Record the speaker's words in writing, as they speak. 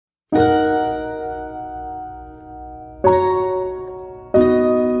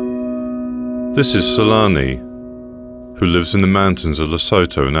This is Tselane, who lives in the mountains of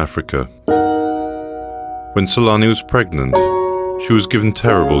Lesotho in Africa. When Tselane was pregnant, she was given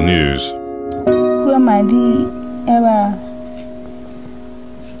terrible news.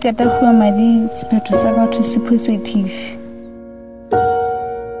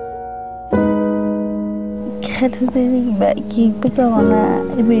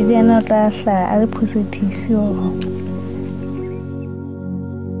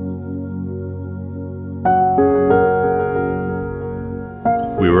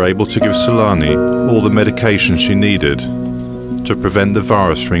 We were able to give Tselane all the medication she needed to prevent the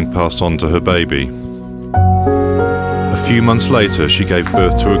virus from being passed on to her baby. A few months later, she gave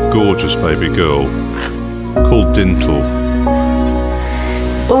birth to a gorgeous baby girl called Dintle.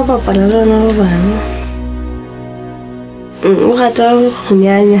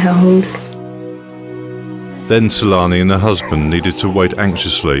 Then Tselane and her husband needed to wait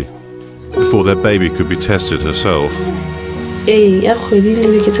anxiously before their baby could be tested herself.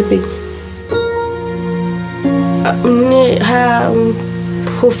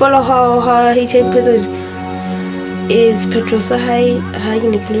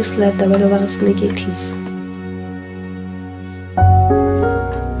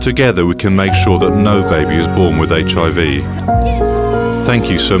 Together we can make sure that no baby is born with HIV.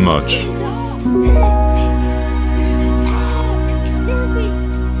 Thank you so much.